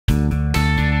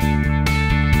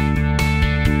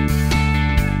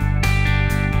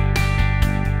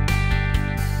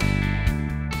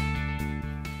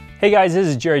Hey guys, this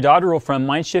is Jerry Dodderell from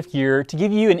MindShiftGear to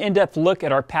give you an in-depth look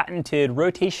at our patented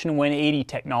Rotation 180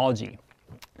 technology.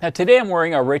 Now today I'm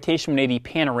wearing our Rotation 180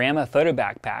 Panorama Photo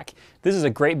Backpack. This is a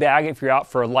great bag if you're out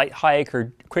for a light hike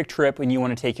or quick trip and you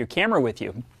want to take your camera with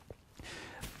you.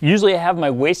 Usually I have my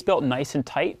waist belt nice and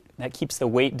tight. That keeps the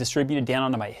weight distributed down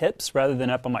onto my hips rather than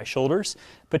up on my shoulders.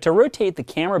 But to rotate the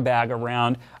camera bag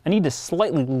around, I need to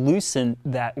slightly loosen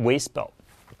that waist belt.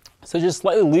 So just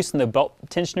slightly loosen the belt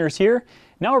tensioners here.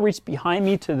 Now I'll reach behind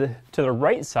me to the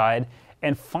right side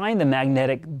and find the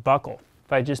magnetic buckle.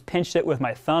 If I just pinch it with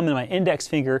my thumb and my index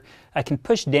finger, I can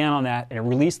push down on that and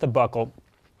release the buckle.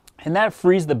 And that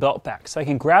frees the belt back. So I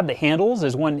can grab the handles,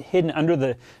 there's one hidden under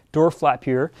the door flap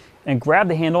here, and grab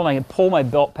the handle and I can pull my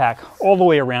belt pack all the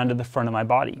way around to the front of my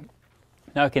body.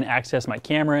 Now I can access my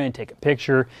camera and take a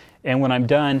picture, and when I'm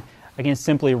done, I can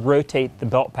simply rotate the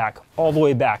belt pack all the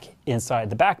way back inside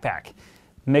the backpack.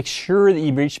 Make sure that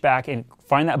you reach back and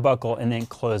find that buckle and then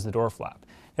close the door flap.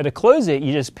 Now to close it,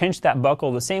 you just pinch that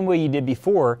buckle the same way you did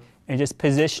before and just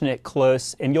position it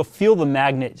close, and you'll feel the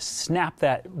magnet snap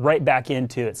that right back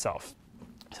into itself.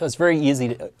 So it's very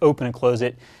easy to open and close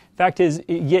it. Fact is,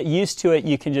 you get used to it,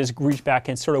 you can just reach back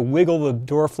and sort of wiggle the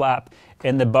door flap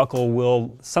and the buckle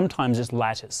will sometimes just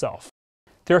latch itself.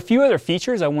 There are a few other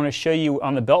features I want to show you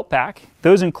on the belt pack.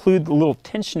 Those include the little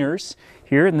tensioners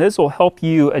here, and this will help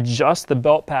you adjust the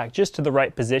belt pack just to the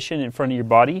right position in front of your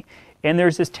body. And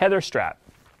there's this tether strap.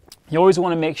 You always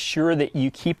want to make sure that you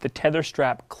keep the tether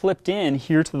strap clipped in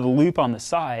here to the loop on the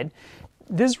side.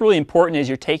 This is really important as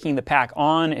you're taking the pack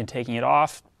on and taking it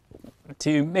off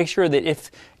to make sure that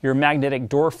if your magnetic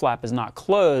door flap is not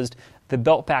closed, the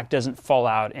belt pack doesn't fall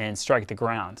out and strike the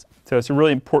ground. So it's a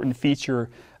really important feature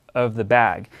of the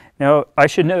bag. Now I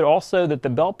should note also that the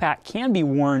belt pack can be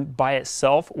worn by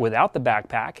itself without the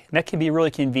backpack. That can be really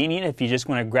convenient if you just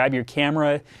want to grab your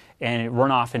camera and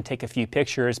run off and take a few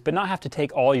pictures, but not have to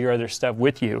take all your other stuff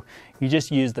with you. You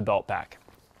just use the belt pack.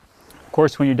 Of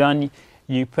course, when you're done,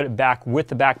 you put it back with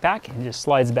the backpack and it just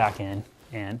slides back in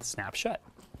and snaps shut.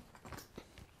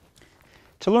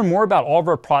 To learn more about all of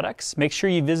our products, make sure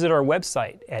you visit our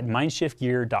website at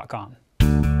mindshiftgear.com.